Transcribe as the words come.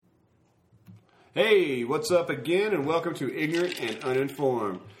Hey, what's up again, and welcome to Ignorant and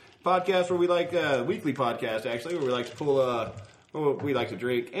Uninformed. Podcast where we like, weekly podcast actually, where we like to pull, we like to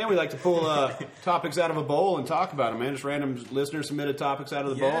drink, and we like to pull topics out of a bowl and talk about them, man. Just random listeners submitted topics out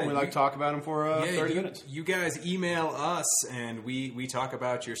of the bowl, and we like to talk about them for 30 minutes. You guys email us, and we talk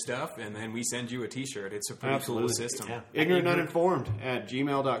about your stuff, and then we send you a t-shirt. It's a pretty cool system. Yeah. Ignorant and Uninformed at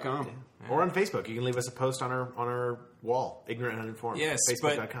gmail.com. Yeah. Or on Facebook. You can leave us a post on our wall, Ignorant and Uninformed. Yes,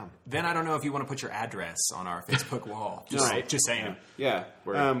 Facebook.com. But then I don't know if you want to put your address on our Facebook wall. Just saying. Yeah,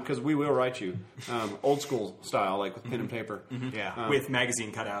 because we will write you. Old school style, like with pen and paper. Mm-hmm. Yeah, with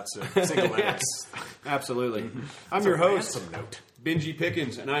magazine cutouts of single letters. Absolutely. I'm your host, Benji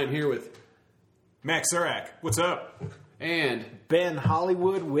Pickens, and I am here with Max Surak. What's up? And Ben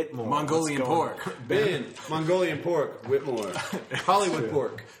Hollywood Whitmore. Mongolian pork. Ben Mongolian pork Whitmore. Hollywood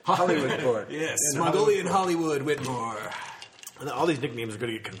pork. Hollywood pork. Yes, Mongolian Hollywood Whitmore. All these nicknames are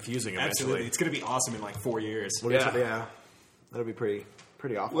going to get confusing eventually. Absolutely. It's going to be awesome in like 4 years. Yeah. That'll be pretty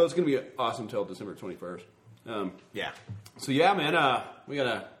awesome. Well, it's going to be awesome until December 21st. Yeah. So, yeah, man, we got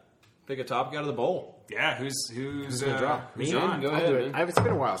to pick a topic out of the bowl. Yeah, who's gonna drop? Who's Me? on? Go ahead, man. It's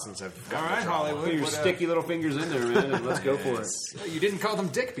been a while since I've All right, Hollywood. Put your sticky little fingers in there, man, and let's go for it. You didn't call them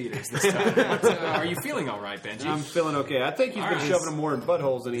dick beaters this time. Are you feeling all right, Benji? I'm feeling okay. I think he's been shoving them more in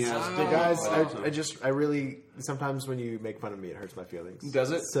buttholes than he has. Guys, I really, sometimes when you make fun of me, it hurts my feelings.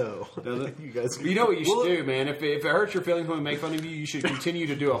 Does it? So, does it? You guys, you know what you should do, man? If it hurts your feelings when we make fun of you, you should continue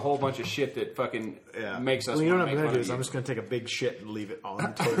to do a whole bunch of shit that fucking makes us. Well, you know what I'm going to do is I'm just going to take a big shit and leave it on the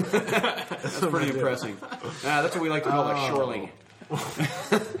toilet. That's pretty impressive. That's what we like to call a shoreling.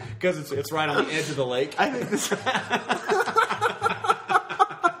 Because it's right on the edge of the lake. I think this...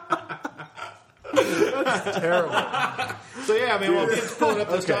 That's terrible. So yeah, man. Well, just pulling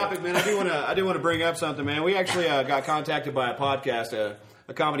up this topic, man. I do want to bring up something, man. We actually got contacted by a podcast,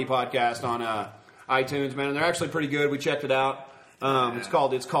 a comedy podcast on iTunes, man. And they're actually pretty good. We checked it out. It's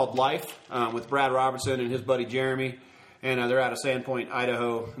called Life with Brad Robertson and his buddy Jeremy. And they're out of Sandpoint,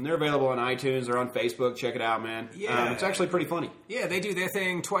 Idaho. And they're available on iTunes. They're on Facebook. Check it out, man. Yeah. It's actually pretty funny. Yeah, they do their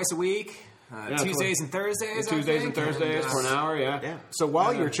thing twice a week. Tuesdays and Thursdays. Tuesdays and Thursdays for an hour, yeah. So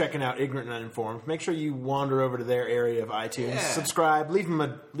while you're checking out Ignorant and Uninformed, make sure you wander over to their area of iTunes, subscribe, leave them a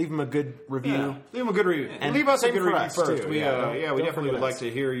good review. Yeah. Leave them a good review. And leave us a good review first. We definitely would like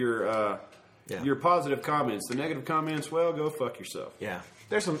to hear your positive comments. The negative comments, well, go fuck yourself. Yeah.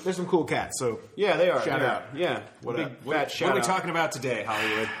 There's some cool cats, so yeah, they are. Shout out. Yeah. What are we talking about today,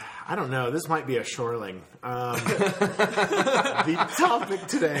 Hollywood? I don't know. This might be a shoreling. The topic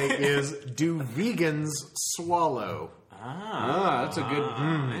today is, do vegans swallow? That's a good...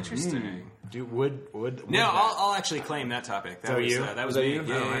 Interesting. Would no, I'll actually claim that topic. That was me. You?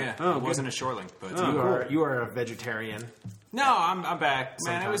 Yeah. It wasn't a shoreling, but you are a vegetarian. No, I'm back,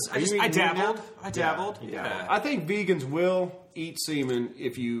 man. I dabbled. Yeah. I think vegans will eat semen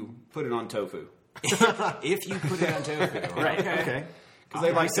if you put it on tofu. If you put it on tofu, right? Okay. Because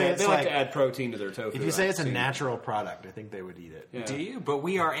they like to add protein to their tofu. If you say it's a natural product, I think they would eat it. Yeah. Do you? But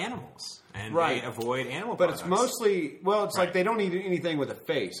we are animals, and they avoid animal products. But it's mostly, it's like they don't eat anything with a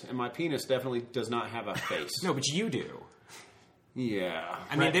face, and my penis definitely does not have a face. No, but you do. Yeah.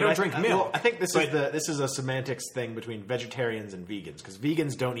 I mean, they don't drink milk. Well, I think this is a semantics thing between vegetarians and vegans, because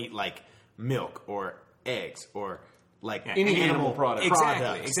vegans don't eat like milk or eggs or like any animal product.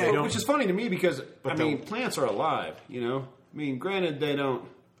 Exactly. Which is funny to me because plants are alive. You know. I mean, granted, they don't.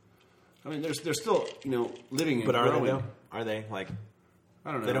 I mean, they're still living and growing. But are they though? Are they like?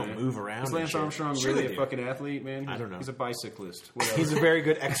 I don't know. They don't move around. Is Lance Armstrong really a fucking athlete, man? I don't know. He's a bicyclist. He's a very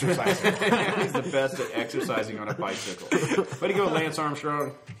good exerciser. He's the best at exercising on a bicycle. Way to go, Lance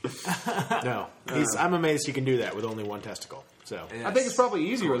Armstrong. No, I'm amazed he can do that with only one testicle. So I think it's probably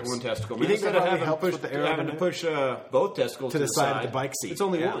easier with one testicle. You think that helps with the having to push both testicles to the side of the bike seat? It's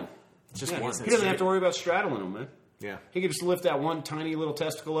only one. It's just one. He doesn't have to worry about straddling them, man. Yeah. He could just lift that one tiny little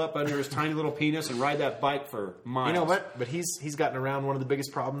testicle up under his tiny little penis and ride that bike for miles. You know what? But he's gotten around one of the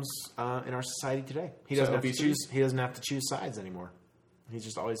biggest problems in our society today. He doesn't have to choose sides anymore. He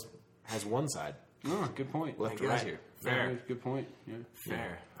just always has one side. Oh, good point. Left or right. Fair. Yeah, good point. Yeah.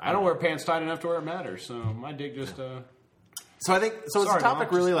 Fair. I don't wear pants tight enough to where it matters, so my dick just... So I think... So is the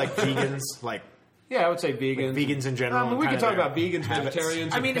topic really like vegans, like... Yeah, I would say vegans. Vegans in general. We can talk about vegans,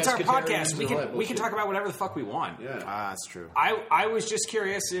 vegetarians. I mean, it's our podcast. We can talk about whatever the fuck we want. Yeah, that's true. I was just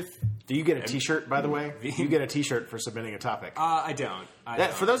curious if. Do you get a T-shirt, by the way? You get a T-shirt for submitting a topic. I don't.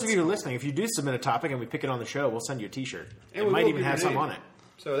 For those of you who are listening, if you do submit a topic and we pick it on the show, we'll send you a T-shirt. It might even have some on it.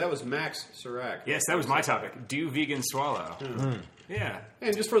 So that was Max Sirac. Yes, that was my topic. Do vegans swallow? Yeah.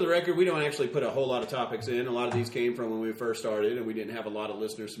 And just for the record, we don't actually put a whole lot of topics in. A lot of these came from when we first started, and we didn't have a lot of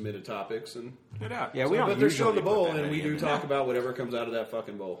listeners submitted topics. And No doubt. Yeah, we don't. but they're still in the usually bowl, put that and we many do in. talk about whatever comes out of that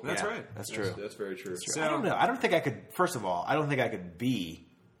fucking bowl. That's Yeah, right. That's true. That's very true. So, I don't know. I don't think I could. First of all, I don't think I could be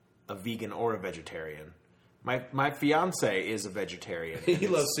a vegan or a vegetarian. My fiance is a vegetarian. He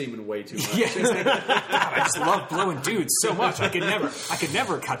loves semen way too much. Yeah, God, I just love blowing dudes so much. I could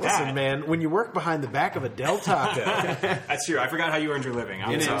never cut Listen, that. man, when you work behind the back of a Del Taco, That's true. I forgot how you earned your living. I'm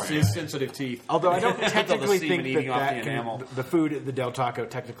And sorry. his sensitive teeth. although I don't All the technically semen think eating off that the enamel. the food at the Del Taco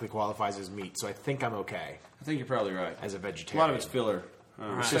technically qualifies as meat, so I think I'm okay I think you're probably right. as a A vegetarian. lot of it's filler.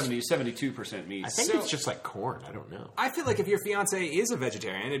 72% meat. I think it's just like corn. I don't know. I feel like if your fiance is a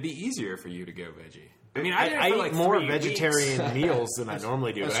vegetarian, it'd be easier for you to go veggie. I mean, I did it I for eat like more 3 vegetarian weeks. meals than I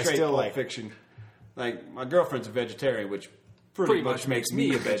normally do, That's but I straight still Pulp like. Fiction. Like, my girlfriend's a vegetarian, which pretty much makes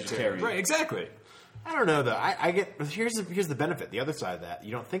me a vegetarian. Right, exactly. I don't know though. I get here's the benefit. The other side of that,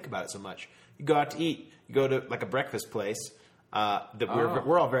 you don't think about it so much. You go out to eat. You go to like a breakfast place that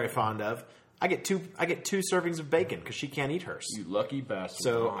we're all very fond of. I get two servings of bacon because she can't eat hers. You lucky bastard.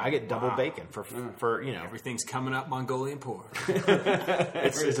 So I get double bacon for Everything's coming up Mongolian pork.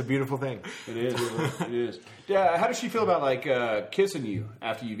 it's a beautiful thing. It is. It is. Yeah. How does she feel about like kissing you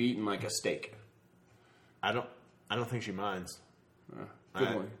after you've eaten like a steak? I don't think she minds.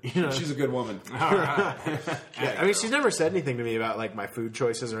 Good one. You know. She's a good woman. All right. Yeah, I mean, she's never said anything to me about like my food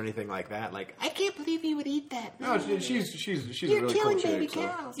choices or anything like that. Like, I can't believe you would eat that. No, she's You're a really killing cool baby chick. So.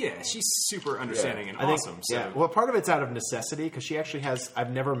 cows. Yeah, she's super understanding and I think, awesome. So. yeah. Well, part of it's out of necessity because she actually has.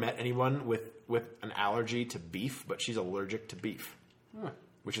 I've never met anyone with an allergy to beef, but she's allergic to beef,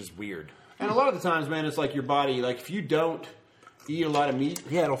 which is weird. And a lot of the times, man, it's like your body. Like if you don't eat a lot of meat,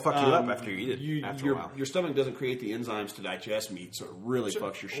 Yeah, it'll fuck you up after you eat it. After a while. Your stomach doesn't create the enzymes to digest meat, so it really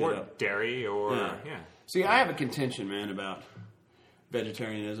fucks your shit or up. dairy, or yeah. See, I have a contention, man, about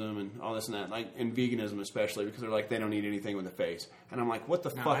vegetarianism and all this and that, like and veganism especially, because they're like they don't eat anything with a face, and I'm like, what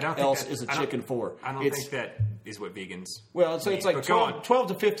the I fuck don't think else that- is a I don't- chicken for? I don't think that is what vegans. Well, so it's mean. like But go on. 12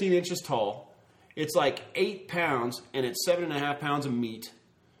 to 15 inches tall. It's like 8 pounds, and it's 7.5 pounds of meat.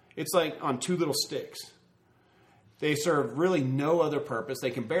 It's like on 2 little sticks. They serve really no other purpose.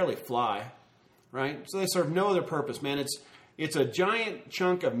 They can barely fly, right? So they serve no other purpose, man. It's a giant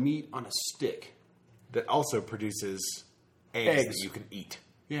chunk of meat on a stick. That also produces eggs that you can eat.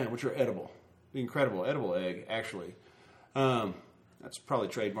 Yeah, which are edible. The incredible edible egg, actually. That's probably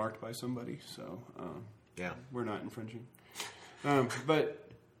trademarked by somebody, so Yeah. we're not infringing. But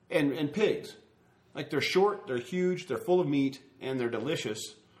pigs, like they're short, they're huge, they're full of meat, and they're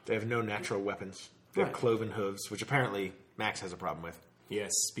delicious. They have no natural weapons. They have Right. cloven hooves, which apparently Max has a problem with.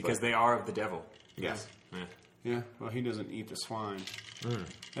 Yes, because they are of the devil. Yes. Yeah. Yeah, well, he doesn't eat the swine.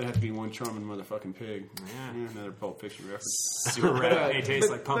 That'd have to be one charming motherfucking pig. Yeah. Another Pulp Fiction reference. Super red. It tastes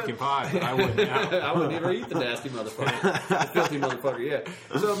like pumpkin pie, but I wouldn't know. I would never eat the nasty motherfucker. The filthy motherfucker,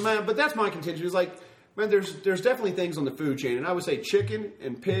 yeah. So, man, but that's my contention. Is like, man, there's definitely things on the food chain, and I would say chicken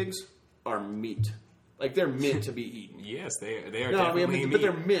and pigs are meat. Like, they're meant to be eaten. Yes, they are No, I definitely mean, meat. but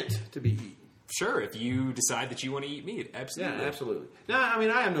they're meant to be eaten. Sure, if you decide that you want to eat meat, absolutely. Yeah, absolutely. No, I mean,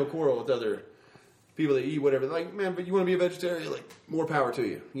 I have no quarrel with other people that eat whatever. Like, man, but you want to be a vegetarian? Like, more power to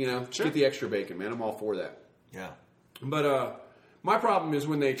you. You know, Sure. Get the extra bacon, man. I'm all for that. Yeah. But my problem is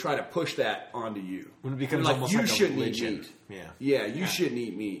when they try to push that onto you. When it becomes like, almost you like a shouldn't religion. eat meat. Yeah. Yeah, you shouldn't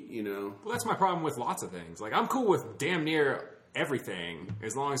eat meat. You know. Well, that's my problem with lots of things. Like, I'm cool with damn near everything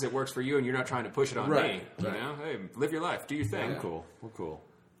as long as it works for you and you're not trying to push it on Right, me. You right. know, hey, live your life, do your thing. We're cool. We're cool.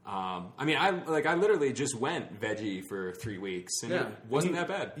 I mean, I literally just went veggie for 3 weeks, and it wasn't that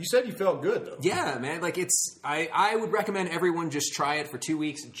bad. You said you felt good though. Yeah, man. Like I would recommend everyone just try it for 2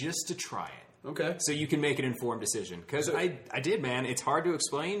 weeks just to try it. Okay. So you can make an informed decision. Because I did, man. It's hard to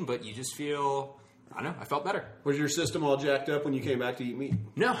explain, but you just feel, I don't know, I felt better. Was your system all jacked up when you came back to eat meat?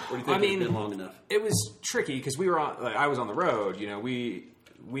 No. Or do you think I mean, it's been long enough? It was tricky because we were on, like, I was on the road. You know, we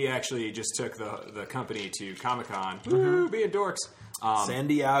actually just took the company to Comic-Con. Woo, being dorks. San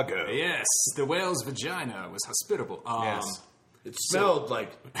Diego. Yes, the whale's vagina was hospitable. Yes. It smelled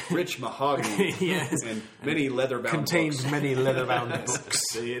like rich mahogany Yes. and many leather-bound Contained books. many leather-bound books.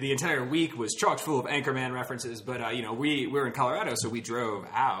 The entire week was chock full of Anchorman references, but you know, we were in Colorado, so we drove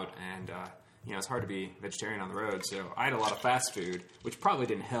out, and you know, it's hard to be vegetarian on the road. So I had a lot of fast food, which probably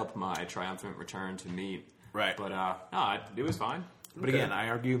didn't help my triumphant return to meat. Right. But no, it was fine. But again, I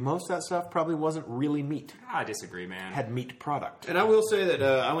argue most of that stuff probably wasn't really meat. I disagree, man. Had meat product. And I will say that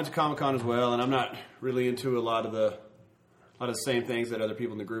I went to Comic-Con as well, and I'm not really into a lot of the same things that other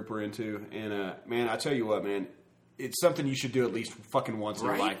people in the group were into. And man, I tell you what, man, it's something you should do at least fucking once in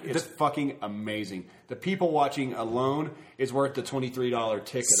your life. It's fucking amazing. The people watching alone is worth the $23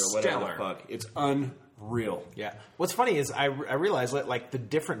 ticket or whatever the fuck. It's unreal. Yeah. What's funny is I realized that like the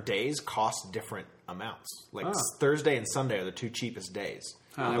different days cost different amounts. Like Thursday and Sunday are the two cheapest days.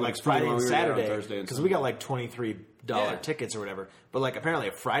 Like Friday and Saturday, because we got like $23 tickets or whatever. But like apparently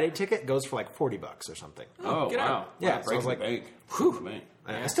a Friday ticket goes for like $40 or something. Oh wow! Yeah, so I was like, bank.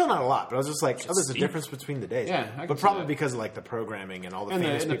 It's still not a lot, but I was just like, there's a difference between the days. Yeah, but probably because of like the programming and all the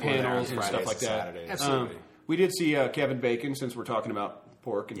famous and the people panels and stuff like that. Saturdays. Absolutely. We did see Kevin Bacon, since we're talking about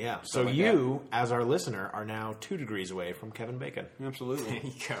pork. And So like you, as our listener, are now 2 degrees away from Kevin Bacon. Absolutely. There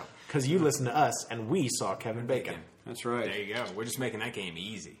you go. Because you listened to us, and we saw Kevin Bacon. That's right. There you go. We're just making that game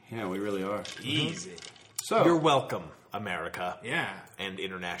easy. Yeah, we really are. Easy. So You're welcome, America. Yeah. And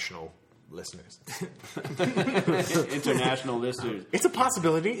international listeners. international listeners. It's a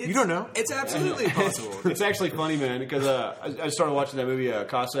possibility. You don't know. It's absolutely possible. It's actually funny, man, because I started watching that movie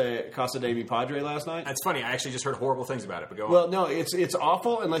Casa de Mi Padre last night. That's funny. I actually just heard horrible things about it, but go on. Well, no, it's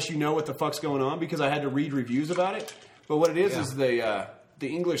awful unless you know what the fuck's going on, because I had to read reviews about it. But what it is the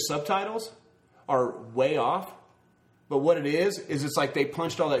English subtitles are way off. But what it is it's like they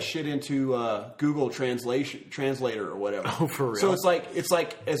punched all that shit into Google Translator or whatever. Oh, for real? So it's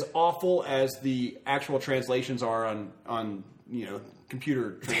like as awful as the actual translations are on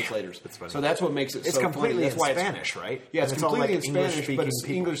computer translators. That's funny. So that's what makes it. It's so completely funny. That's in why Spanish, right? Yeah, it's And all, completely like, in Spanish, but it's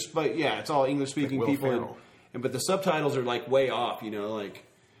English-speaking English. But yeah, it's all English speaking Like Will people. Ferrell. But the subtitles are like way off.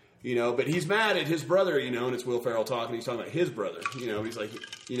 But he's mad at his brother, and it's Will Ferrell talking. He's talking about his brother. He's like,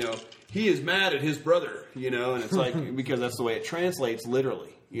 he is mad at his brother, and it's like, because that's the way it translates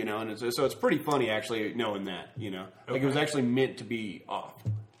literally, and so it's pretty funny actually knowing that, like it was actually meant to be off.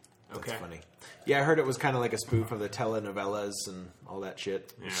 That's funny. Yeah, I heard it was kind of like a spoof of the telenovelas and all that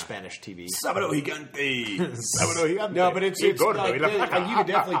shit. Yeah. Spanish TV. Sábado Gigante. Sábado Gigante. No, but it's like, you can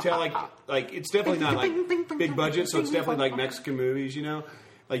definitely tell, like it's definitely not like big budget, so it's definitely like Mexican movies,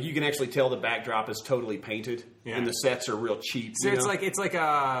 Like you can actually tell the backdrop is totally painted, and the sets are real cheap. So it's like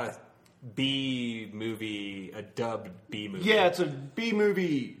a B movie, a dubbed B movie. Yeah, it's a B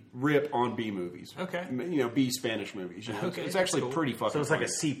movie rip on B movies. Okay, B Spanish movies. Okay, it's actually pretty fucking. So it's funny. like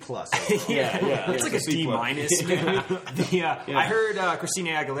a C plus. yeah, it's like a D minus. I heard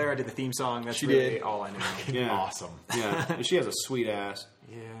Christina Aguilera did the theme song. That's really all I know. Yeah, awesome. Yeah, and she has a sweet ass.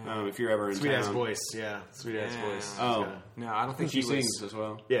 Yeah. If you're ever in sweet town. ass voice. Yeah, sweet ass voice. Oh, no, I don't think she sings as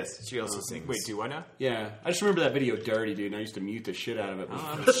well. Yes, she also sings. Wait, do I know? Yeah, I just remember that video "Dirty," dude. And I used to mute the shit out of it.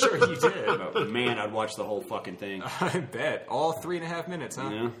 I'm sure you did. But man, I'd watch the whole fucking thing. I bet all 3.5 minutes,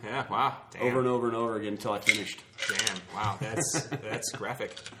 huh? Yeah. Wow. Damn. Over and over and over again until I finished. Damn. Wow. That's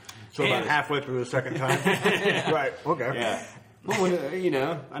graphic. So about halfway through the second time. Right. Okay. Yeah.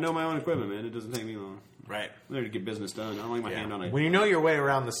 Well, I know my own equipment, man. It doesn't take me long. Right. I'm there to get business done. I don't like my hand on it. When you know your way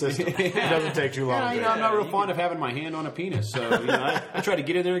around the system, it doesn't take too long. I'm not real fond of having my hand on a penis, so I try to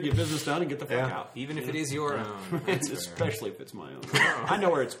get in there and get business done and get the fuck out. Even if it is your own. Especially if it's my own. I know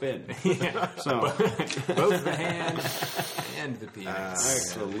where it's been. So both the hand and the penis.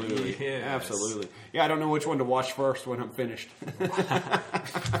 Absolutely. Yes. Absolutely. Yeah, I don't know which one to wash first when I'm finished. Because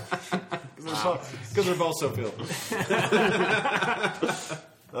they're both so filled.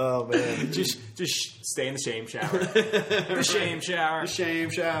 Oh man! Just stay in the shame shower. The shame shower. The shame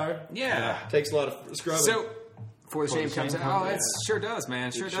shower. Yeah. Takes a lot of scrubbing. So before the shame comes out, it sure does,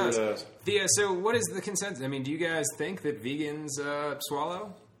 man. Sure does. So what is the consensus? I mean, do you guys think that vegans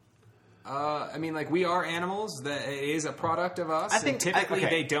swallow? We are animals. That it is a product of us. I think typically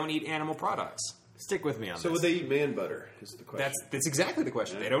they don't eat animal products. Stick with me on this. So would they eat man butter? Is the question. That's exactly the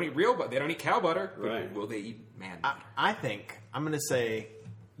question. They don't eat real butter. They don't eat cow butter. Right. Will they eat man butter? I think I'm going to say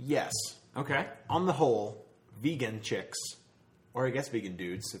yes. Okay. On the whole, vegan chicks, or I guess vegan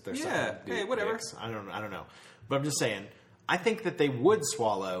dudes, if they're hey, whatever. Chicks, I don't know. But I'm just saying, I think that they would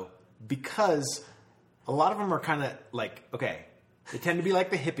swallow because a lot of them are kind of like, okay, they tend to be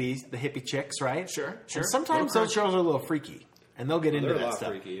like the hippie chicks, right? Sure. And sometimes those shows are a little freaky, and they'll get into that stuff.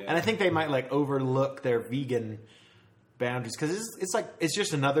 Freaky, yeah. And I think they might like overlook their vegan boundaries because it's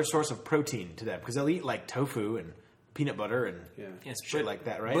just another source of protein to them because they'll eat like tofu and peanut butter and shit like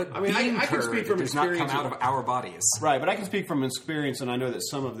that, right? But I can speak from does not experience. come out of our bodies. Right, but I can speak from experience, and I know that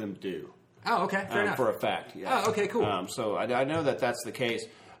some of them do. Oh, okay. Fair enough. For a fact. Yeah. Oh, okay, cool. So I know that that's the case.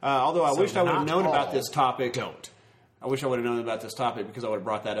 Although I wished I would have known about this topic. I wish I would have known about this topic because I would have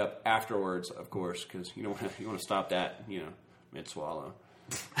brought that up afterwards, of course, because you want to stop that, mid-swallow.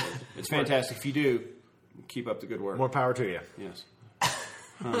 It's fantastic. If you do, keep up the good work. More power to you. Yes.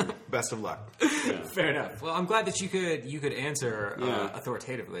 Best of luck. Yeah. Fair enough. Well, I'm glad that you could answer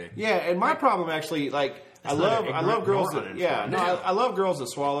authoritatively. Yeah, and my problem actually, like, I love girls that, I love girls that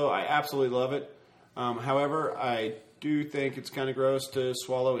swallow. I absolutely love it. However, I do think it's kind of gross to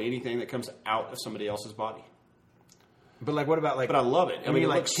swallow anything that comes out of somebody else's body. But like, what about like? But I love it. I mean, it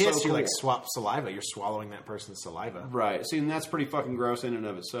like looks kiss, so you cool. like swap saliva. You're swallowing that person's saliva. Right. See, and that's pretty fucking gross in and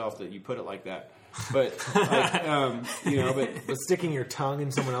of itself that you put it like that. But like, you know, But sticking your tongue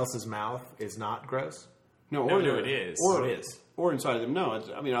in someone else's mouth is not gross. no, it is. or It is. or inside of them. No, it's,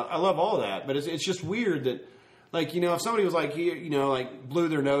 I mean, I love all of that, but it's just weird that. Like, you know, if somebody was like, you know, like blew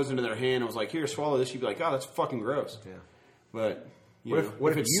their nose into their hand and was like, here, swallow this, you'd be like, oh, that's fucking gross. Yeah. But,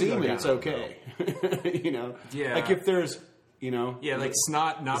 What if if it's you go semen, down it's on okay. you know? Yeah. Like if there's, you know. Yeah, like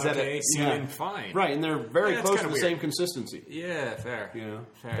snot, not Is that okay, a- semen, fine. Right, and they're very Yeah, it's close to kinda the weird. same consistency. Yeah, fair. You know?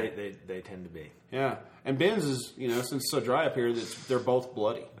 Fair. They tend to be. Yeah. And Ben's is, you know, since it's so dry up here, they're both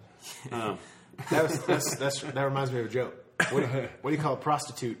bloody. That reminds me of a joke. What do you call a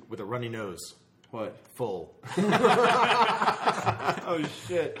prostitute with a runny nose? What? Full. Oh,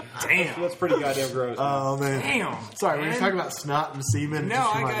 shit. Damn. That's pretty goddamn gross. Oh man. Damn. Sorry, when man. you're talking about snot and semen. it No,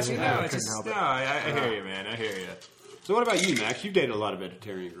 just I reminded got you. me of No, that. I I couldn't just help no. it. I hear you, man. I hear you. So what about you, Max? You've dated a lot of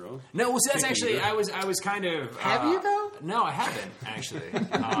vegetarian girls. No, well, so that's Speaking actually of- I was kind of. Have you, though? No, I haven't actually.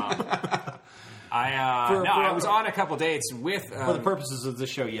 For- I was on a couple dates with. For the purposes of this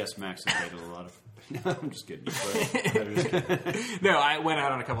show, yes, Max has dated a lot of. I'm just kidding. But, No, I went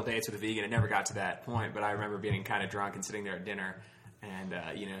out on a couple dates with a vegan. It never got to that point, but I remember being kind of drunk and sitting there at dinner, and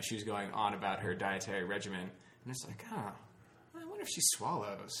you know, she was going on about her dietary regimen, and it's like, oh, I wonder if she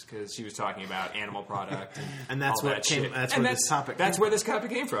swallows, because she was talking about animal product, And that's all what that came- shit. that's And where this topic That's came where this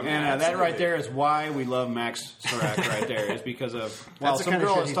topic came from. and Yeah, that right absolutely. there is why we love Max Serac right there, is because of, while the some kind of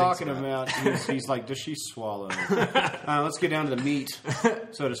girl shit is he talking thinks about, he's like, does she swallow? Let's get down to the meat,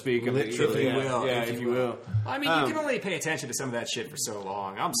 so to speak. of the- Literally. If you will, Yeah, if if you you will. I mean, you can only pay attention to some of that shit for so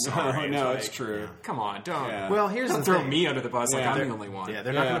long. I'm sorry. No, It's it's like, true. Come on, don't. Yeah. Well, here's Don't the throw thing. me under the bus like Yeah, I'm they're- the only one. Yeah,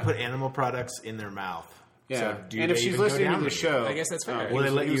 they're not Yeah. going to put animal products in their mouth. Yeah, So do and if they she's even go listening down to the with it? show, I guess that's fair. he Will they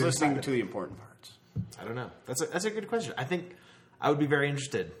was- let he was you listening inside? to the important parts. I don't know. That's a good question. I think I would be very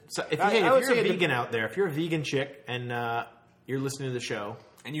interested. So if, I if would you're say a it vegan out there, if you're a vegan chick and you're listening to the show,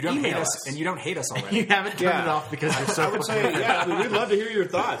 And you don't hate email us. And you don't hate us you already. haven't turned Yeah. it off because you're so. I would say, yeah, I mean, we'd love to hear your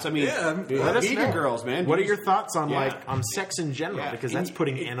thoughts. I mean, Let us vegan know. girls, man. What are your thoughts on Yeah. on sex in general? Yeah. Because And that's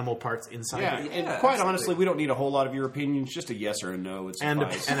putting animal parts inside. Yeah, of you. and Yeah, quite absolutely. honestly, we don't need a whole lot of your opinions. Just a yes or a no would And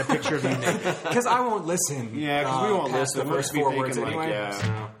suffice. a picture of you naked. Because I won't listen. Yeah, 'cause we won't past listen. the We'll first just be 4 words thinking, like, anyway. yeah. So,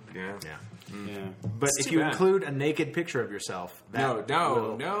 yeah. Yeah. yeah. But It's if too you bad. include a naked picture of yourself, that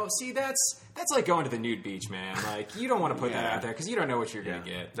will- No. See, that's like going to the nude beach, man. Like, you don't want to put that Yeah. out there because you don't know what you're Yeah, going to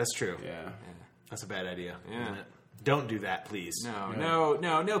get. that's true. Yeah. That's a bad idea. Yeah. Isn't it? Don't do that, please.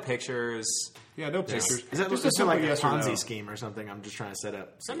 No pictures. Yeah, no pictures. Is that just just a like simple a yes or Ponzi no. scheme or something? I'm just trying to set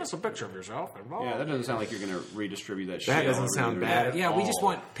up. Send us a picture of yourself. Yeah, that doesn't sound like you're going to redistribute that shit. That doesn't all over sound the bad. internet. Yeah, we just all.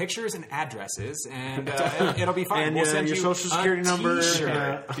 want pictures and addresses, and it'll be fine. And we'll your send you social security a number.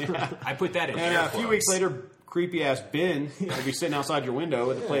 T-shirt. I put that in. And air a few quotes. weeks later, creepy ass Ben will be sitting outside your window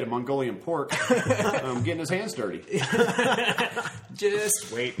with a plate of Mongolian pork, getting his hands dirty.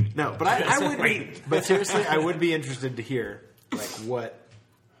 just wait. No, but I would. But seriously, I would be interested to hear like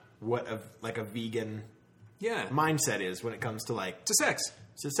what a vegan Yeah, mindset is when it comes to like to sex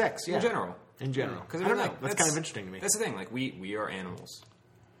to sex. Yeah. in general. In general, Because I don't know. That's kind of interesting to me. That's the thing. Like we are animals.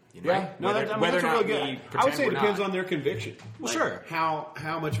 You know? Yeah, no, whether, that's whether a or really not good. we I would say it pretend we're depends not. on their conviction. Well, sure.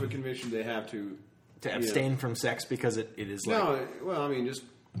 How much of a conviction they have to To abstain from sex because it is like. No, well, I mean, just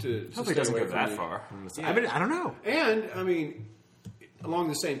to Hopefully, stay it doesn't away go from that the- far. I mean, I don't know. And I mean, along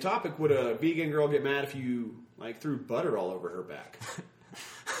the same topic, would a vegan girl get mad if you like threw butter all over her back?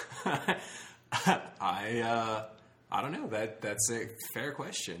 I don't know. That's a fair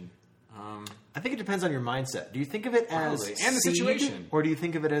question. I think it depends on your mindset. Do you think of it as Probably. And the seed, situation. or do you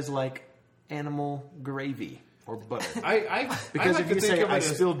think of it as like animal gravy or butter? I Because like if to you think say of it I as-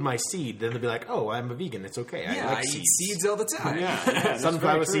 spilled my seed, then they'll be like, "Oh, I'm a vegan. It's okay. Yeah, I like I seeds. eat seeds all the time. that's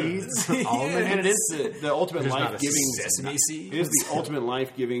Sunflower very true. seeds, almond, and it is the ultimate There's not a life-giving Sesame seeds. It is the ultimate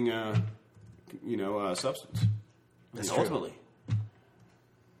life-giving, substance. That's It's true. ultimately.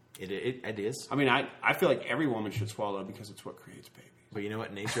 It is. I mean, I feel like every woman should swallow because it's what creates babies. But you know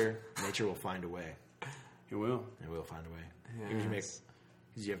what? Nature will find a way. It will. It will find a way. Even if you make,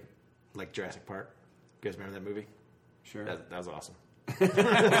 because you have like Jurassic Park. You guys remember that movie? Sure. That was awesome. I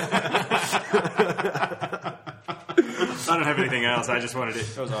don't have anything else. I just wanted it.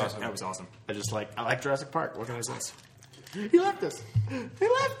 That was awesome. That was awesome. I like Jurassic Park. What can I say? He left us. He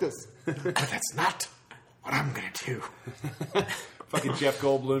left us. But that's not what I'm gonna do. Fucking Jeff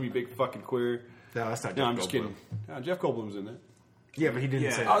Goldblum, you big fucking queer. No, that's not. No, Jeff I'm just Goldblum. kidding. No, Jeff Goldblum's in that. Yeah, but he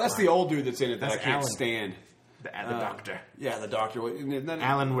didn't say. Oh, that's the old dude that's in it that That's I can't Alan. stand. the doctor. Yeah, the doctor. And then,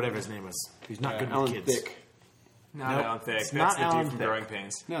 Alan, whatever his name was. He's not good Alan with kids. Thicke. Not Nope, Alan Thicke. it's That's not the Alan dude from Thicke. Growing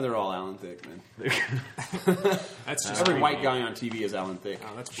Pains. No, they're all Alan Thicke, man. That's just Every creepy. white guy on TV is Alan Thicke.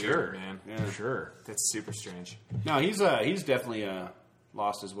 Oh, that's Sure, weird, man. Yeah. Sure. That's super strange. No, he's definitely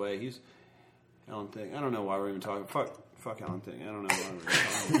lost his way. He's Alan Thicke. I don't know why we're even talking. Fuck Alan Thicke. I don't know why we're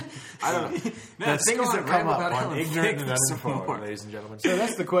talking. I don't. The Let's things go on, that come rant up about on Alan ignorant Thicke and some uninformed, more. ladies and gentlemen. So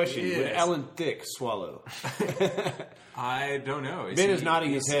that's the question. Would Yes. Alan Thicke swallow? I don't know. Ben is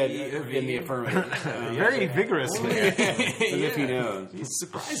nodding his head he a in the vegan? affirmative. Very vigorously. As if he knows. He's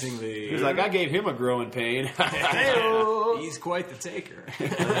surprisingly. He's like, I gave him a growing pain. He's quite the taker.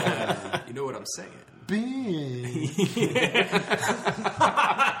 You know what I'm saying?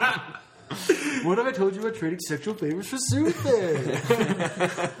 What if I told you about trading sexual favors for soothing?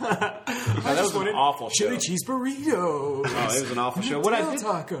 That was an awful show. Chili cheese burrito. Oh, it was an awful show. What I did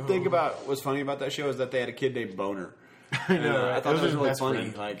Taco. think about was funny about that show is that they had a kid named Boner. I know, right? I thought that was his really best funny.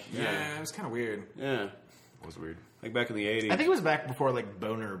 friend. Like, Yeah, it was kind of weird. yeah, It was weird. like back in the '80s. I think it was back before like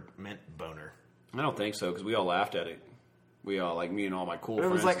boner meant boner. I don't think so because we all laughed at it. We all, like me and all my cool It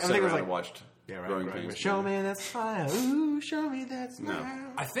was friends, like- I sat think it was around like- and watched Yeah, right. Growing right. Pains. Show me that smile. Ooh, show me that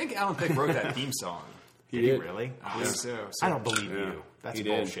smile. I think Alan Thicke wrote that theme song. He Did he did. really? I believe so. I don't believe Yeah. you. That's He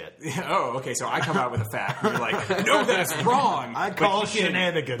did. bullshit. Oh, okay. So I come out with a fact. You're like, no, that's wrong. I But call you can-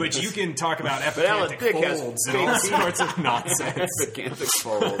 shenanigans. But you can talk about Alan epicantic Thicke has folds and all sorts of nonsense. Gigantic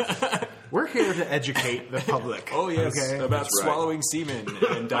fold. We're here to educate the public. Oh, yes. Okay? About That's right. swallowing semen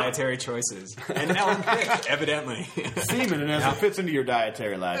and dietary choices. And Alan Thicke, evidently. Semen and as it fits into your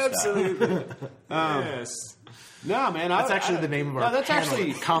dietary lifestyle. Absolutely. Yes. No, man. That's actually the name of our No, that's panel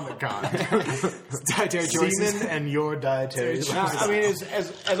actually. at Comic-Con. Dietary choices. Semen and your dietary No, lifestyle. I mean,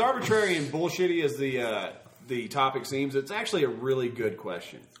 as arbitrary and bullshitty as the topic seems, it's actually a really good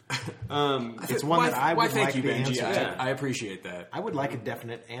question. It's one that I Why would thank like you, the Benji. answer. I appreciate that. I would like a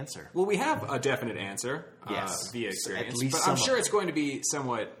definite answer. Well, we have a definite answer Yes. via At experience, least but some I'm of sure it. it's going to be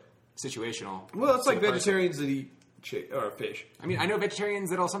somewhat situational. Well, it's to like the person. vegetarians that eat or fish. I mean, I know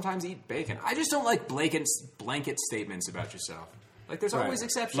vegetarians that'll sometimes eat bacon. I just don't like blanket statements about yourself. Like, there's always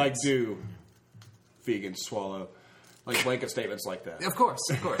exceptions. Like, do vegans swallow? Like blanket statements like that. Of course,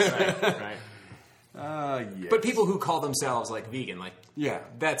 right. Right. Yes. But people who call themselves like vegan, like Yeah.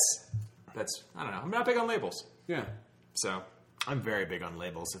 that's I don't know. I'm not big on labels, Yeah. so I'm very big on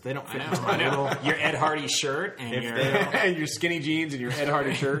labels. If they don't I fit know. into my little... Your Ed Hardy shirt and If your they don't- And your skinny jeans and your Ed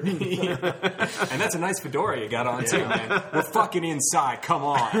Hardy shirt. and that's a nice fedora you got on too, man. We're fucking inside. Come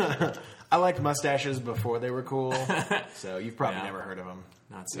on, I liked mustaches before they were cool, so you've probably Yeah. never heard of them.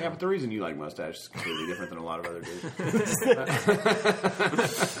 not so. Yeah, but the reason you like mustaches is completely different than a lot of other dudes.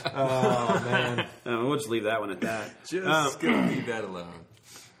 Oh, man. We'll just leave that one at that. Just gonna leave that alone.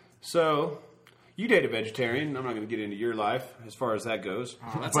 So, you date a vegetarian. I'm not going to get into your life as far as that goes.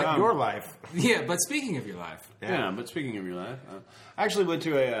 That's But like your life... yeah. But speaking of your life, Yeah, but speaking of your life, I actually went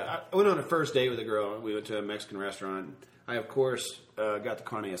to I went on a first date with a girl. We went to a Mexican restaurant. I, of course, got the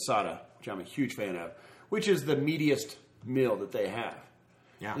carne asada, which I'm a huge fan of, which is the meatiest meal that they have.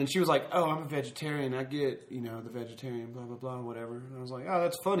 Yeah. And she was like, "Oh, I'm a vegetarian. I get, the vegetarian, blah, blah, blah, whatever." And I was like, "Oh,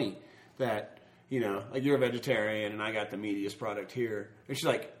 that's funny that, like you're a vegetarian and I got the meatiest product here." And she's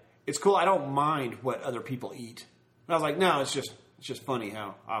like, "It's cool. I don't mind what other people eat." And I was like, "No, it's just funny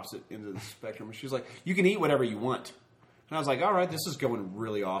how opposite ends of the spectrum." And she was like, "You can eat whatever you want." And I was like, "All right, this is going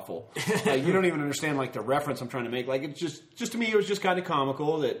really awful. Like, you don't even understand like the reference I'm trying to make. Like, it's just to me, it was just kind of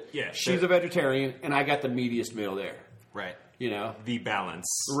comical that she's a vegetarian and I got the meatiest meal there. Right. the balance,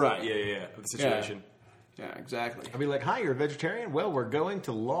 Right. Yeah, of the situation. Yeah, exactly. I'd be like, hi, you're a vegetarian? Well, we're going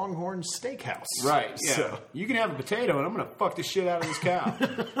to Longhorn Steakhouse. Right. Yeah. So, You can have a potato, and I'm going to fuck the shit out of this cow.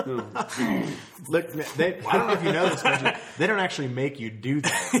 look, I don't know if you know this, but they don't actually make you do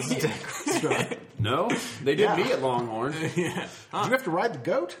that. at the steak restaurant. No, they did Yeah. me at Longhorn. Did you have to ride the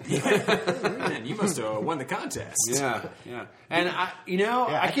goat? Man, you must have won the contest. Yeah. And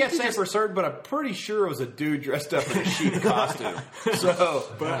I can't say for certain, but I'm pretty sure it was a dude dressed up in a sheep costume. So,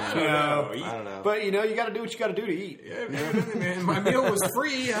 I don't know. But you got to do what you got to do to eat. Yeah, man, my meal was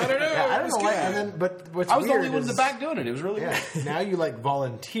free. I don't know. Yeah, I It don't was know why. good. And then, but what's I was the weird only one in is- the back doing it. It was really Yeah. good. Now you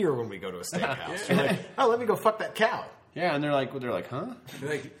volunteer when we go to a steakhouse. You're like, oh, let me go fuck that cow. Yeah, and they're like, huh? They're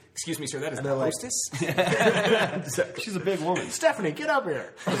like, excuse me, sir, that is And the they're like- hostess? She's a big woman. Stephanie, get up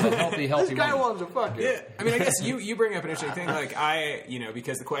here. Healthy This guy woman. wants to fuck you. Yeah, I mean, I guess you bring up an interesting thing. Like,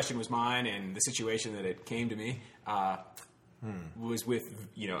 because the question was mine and the situation that it came to me was with,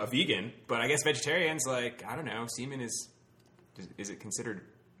 a vegan. But I guess vegetarians, I don't know, semen is is it considered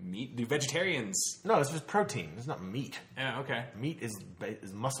meat? Do vegetarians? No, it's just protein. It's not meat. Oh, okay. Meat is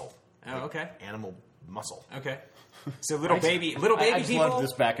muscle. Oh, okay. Animal muscle. Okay. So little baby I just people. love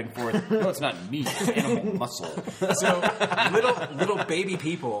this back and forth. No, it's not meat. It's animal muscle. So little baby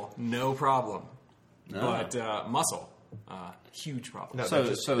people, no problem. No. But muscle, huge problem. No,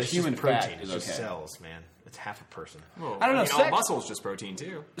 So it's human just protein. fat It's is just okay. cells, man. It's half a person. Well, I don't know, all sex- muscle's just protein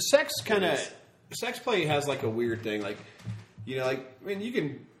too. Sex play has like a weird thing. Like, I mean, you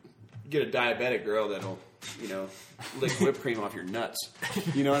can get a diabetic girl that'll, lick whipped cream off your nuts.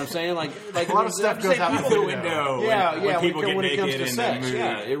 You know what I'm saying? Like A lot of stuff goes out the window. Yeah, when yeah. people get when it comes naked to and sex, then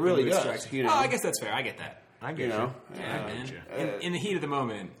yeah, it really does. strikes. You know, Oh, I guess that's fair. I get that. I get you know, Yeah, man. In the heat of the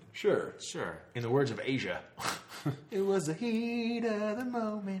moment, sure. sure. In the words of Asia, it was the heat of the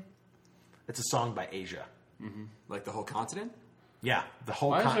moment. It's a song by Asia. Like the whole continent. Yeah, the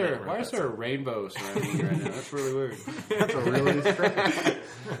whole Why continent. is there a rainbow surrounding you right now? That's really weird. That's a really strange.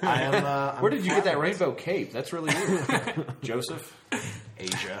 I am. Where did you get that rainbow cape? That's really weird. Joseph?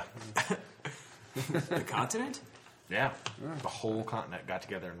 Asia. The continent. Yeah, the whole continent got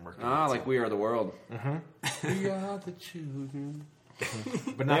together and worked. Like We Are the World. We are the children.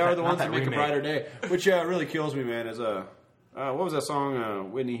 But They are the ones that make a brighter day. Which really kills me, man, is what was that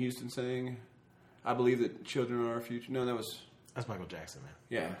song Whitney Houston sang? I believe that children are our future. No, That's Michael Jackson, man.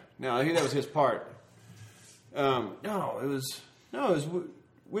 yeah. No, I think that was his part. No, it was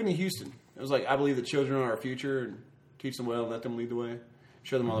Whitney Houston. It was like, I believe that children are our future and teach them well and let them lead the way.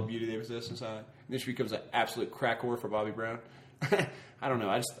 Show them all the beauty they possess inside. And then she becomes an absolute crack whore for Bobby Brown. I don't know.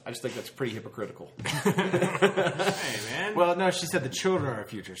 I just think that's pretty hypocritical. Hey, man. Well, no, she said the children are our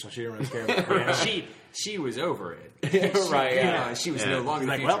future, so she didn't really care about the Yeah, she was over it. Right, yeah. She was no longer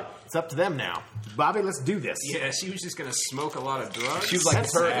Like, the future. well, it's up to them now. Bobby, let's do this. Yeah, she was just going to smoke a lot of drugs. She was like,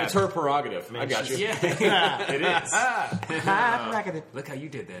 That's it's her prerogative. I got you. Yeah, it is. Ah, Look how you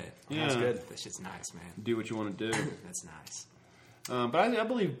did that. Yeah. That's good. That shit's nice, man. Do what you want to do. That's nice. But I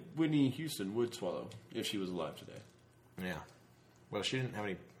believe Whitney Houston would swallow if she was alive today. Yeah. Well, she didn't have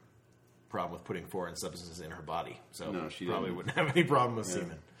any problem with putting foreign substances in her body, so No, she probably didn't. wouldn't have any problem with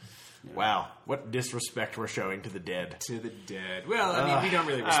semen. Yeah. Wow, what disrespect we're showing to the dead. To the dead. Well, I mean, we don't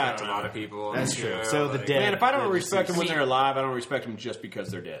really respect a lot of people. on That's the true. show, So the like- dead. Man, if I don't the respect them when deceased. they're alive, I don't respect them just because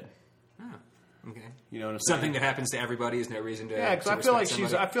they're dead. Okay. You know what I'm saying? Something that happens to everybody is no reason to. Yeah, because to I feel like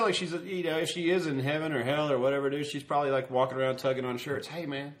respect she's, if she is in heaven or hell or whatever it is, she's probably like walking around tugging on shirts. Hey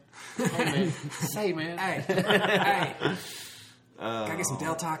man, hey man, Hey, hey. Can I get some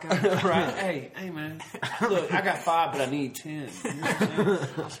Del Taco? right? Hey man, look, I got 5, but I need 10.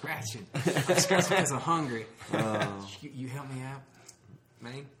 I'm scratching. I'm scratching because I'm hungry. You help me out,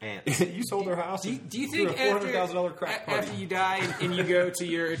 man. Ants. You sold her house. Do you threw think a $400,000 crack party? after you die and you go to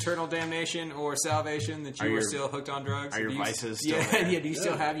your eternal damnation or salvation that you Are were your- still hooked on drugs? are your Do you- vices still Yeah, there? yeah. Do you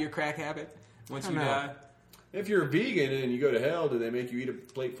still have your crack habit once you know. die? If you're a vegan and you go to hell, do they make you eat a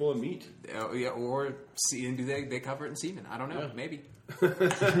plate full of meat? Oh, yeah, or and do they cover it in semen? I don't know. Maybe.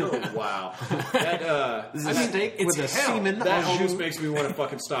 Oh, wow. That, This is a steak it's with a hell. semen. that au almost jus. makes me want to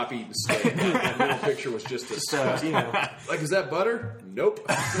fucking stop eating steak. That little picture was just disgusting. You know, Like, is that butter? Nope.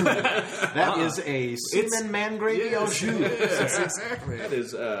 that is a semen man gravy au jus. Yes, exactly. That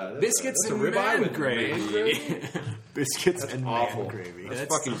is Biscuits that's a and ribeye man with gravy. man gravy? Biscuits and awful. man gravy.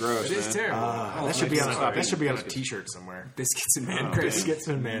 That's fucking gross, It is man. terrible. That should be on stop that should be on a eating T-shirt somewhere. Biscuits and man gravy. Biscuits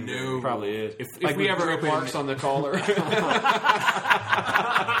and man No. gravy. Probably is. If Like we with ever drip open marks on the collar.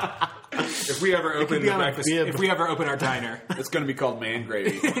 If we ever open be the on a breakfast, bib. if we ever open our diner, It's going to be called man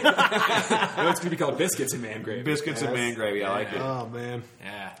gravy. it's going to be called biscuits and man gravy. Biscuits and man gravy. I like it. Oh man,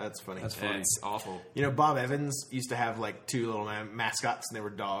 Yeah, that's funny. That's funny. It's awful. You know, Bob Evans used to have like 2 little mascots, and they were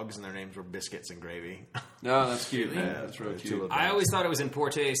dogs, and their names were Biscuits and Gravy. No, that's cute, man. That's really Two cute. little I dogs. always thought it was in poor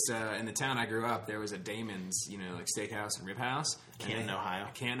taste. In the town I grew up, there was a Damon's, like steakhouse and rib house. Canton, Ohio.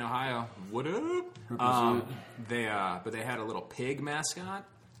 Canton, Ohio. What up? But they had a little pig mascot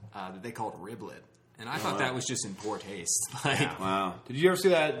that they called Riblet. And I thought that was just in poor taste. Like, Wow. Did you ever see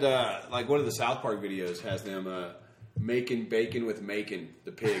that, like one of the South Park videos has them making bacon with Macon,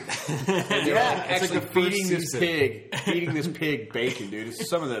 the pig. And they're it's actually like the first feeding this pig bacon, dude. It's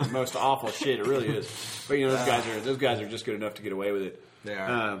some of the most awful shit. It really is. But, those guys are just good enough to get away with it. They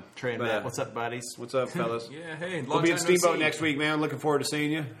are. Trey and but, Matt, what's up, buddies? What's up, fellas? yeah, hey, We'll long be time at no Steamboat see. next week, man. Looking forward to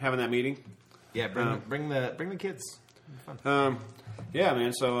seeing you, having that meeting. Yeah, bring the kids. Yeah,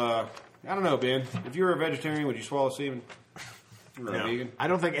 man. So, I don't know, Ben. If you were a vegetarian, would you swallow semen? Vegan. I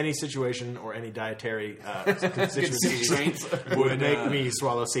don't think any situation or any dietary constituency would make me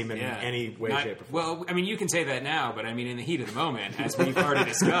swallow semen in any way, shape, or form. Well, I mean, you can say that now, but I mean, in the heat of the moment, as we've already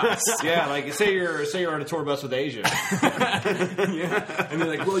discussed. Yeah, like say you're on a tour bus with Asia. Yeah. And they're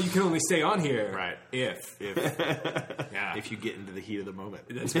like, well, you can only stay on here. Right. If If you get into the heat of the moment.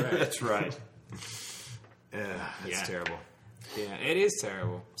 That's right. That's right. That's terrible. Yeah, it is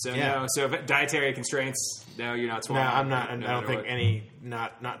terrible. So no, so dietary constraints. No, you're not No, swallowing. I'm not. No I don't matter think what. any.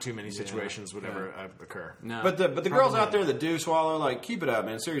 Not too many situations would ever occur. No, But the girls out there that do swallow, like, keep it up,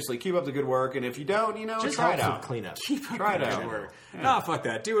 man. Seriously, keep up the good work. And if you don't, Just try it helps out. with cleanup. Try it out. No, fuck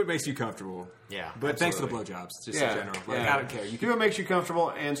that. Do what makes you comfortable. Yeah, But thanks for the absolutely. blowjobs, just in general. Like, I don't care. You Do can what makes you comfortable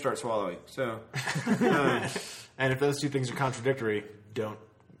and start swallowing. So, And if those two things are contradictory, don't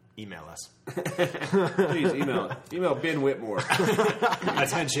email us. please email Ben Whitmore.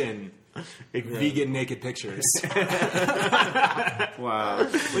 attention. Vegan naked pictures. Wow,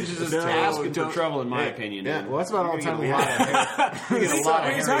 which is just asking for trouble, in my opinion. Yeah, man. well, that's about all the time we You're gonna have. get a lot What of are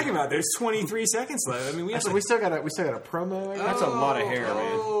you hair. talking about? There's 23 seconds left. I mean, we have So to... we still got a promo. I guess? That's a lot of hair, man.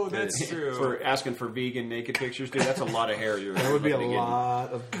 Oh, that's true. For asking for vegan naked pictures, dude, that's a lot of hair. That would be a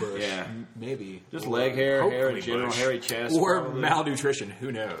lot of bush. Yeah, Maybe. just leg hair, hair in hopefully general, bush. hairy chest, Or probably. malnutrition.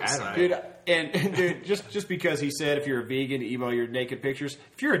 Who knows? I don't know. Dude, and dude, just because he said if you're a vegan, email your naked pictures.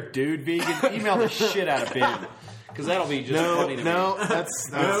 If you're a dude vegan, email the shit out of Ben, because that'll be just funny to me. That's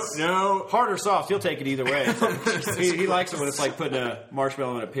No. Hard or soft, he'll take it either way. he likes it when it's like putting a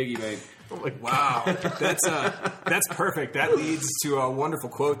marshmallow in a piggy bank. Wow, that's perfect. That leads to a wonderful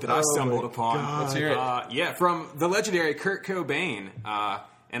quote that I stumbled upon. Let's hear it. Yeah, from the legendary Kurt Cobain.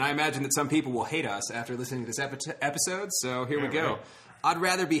 And I imagine that some people will hate us after listening to this episode. So here we go. Right. I'd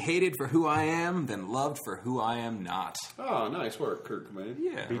rather be hated for who I am than loved for who I am not. Oh, nice work, Kurt Cobain.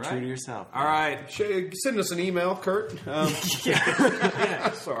 Yeah, Be right? true to yourself. All right, Send us an email, Kurt.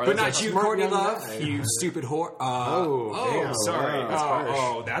 Sorry, but that's not you, smart Courtney young Love. guy. You stupid whore. Damn, sorry. wow, that's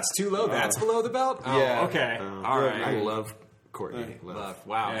harsh. That's too low. That's below the belt. Oh, Yeah. okay. All right. I love Courtney. Love.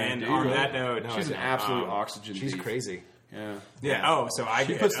 Wow. Yeah, and dude, on really? that note, She's an absolute oxygen. She's thief. crazy. Yeah. Yeah. Oh, so I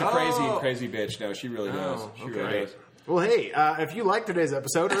She get puts the oh. crazy bitch. No, she really does. She really does. Well, hey, if you liked today's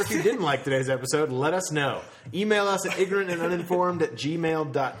episode, or if you didn't like today's episode, let us know. Email us at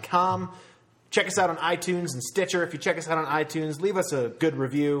ignorantanduninformed@gmail.com. Check us out on iTunes and Stitcher. If you check us out on iTunes, leave us a good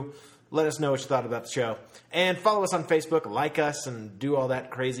review. Let us know what you thought about the show. And follow us on Facebook, like us, and do all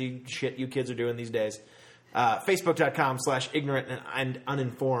that crazy shit you kids are doing these days. Facebook.com/ignorant and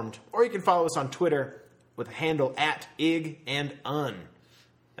uninformed. Or you can follow us on Twitter with the handle @ig&un.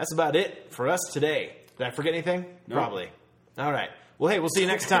 That's about it for us today. Did I forget anything? No. Probably. All right. Well, hey, we'll see you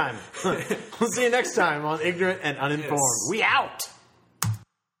next time. We'll see you next time on Ignorant and Uninformed. Yes. We out!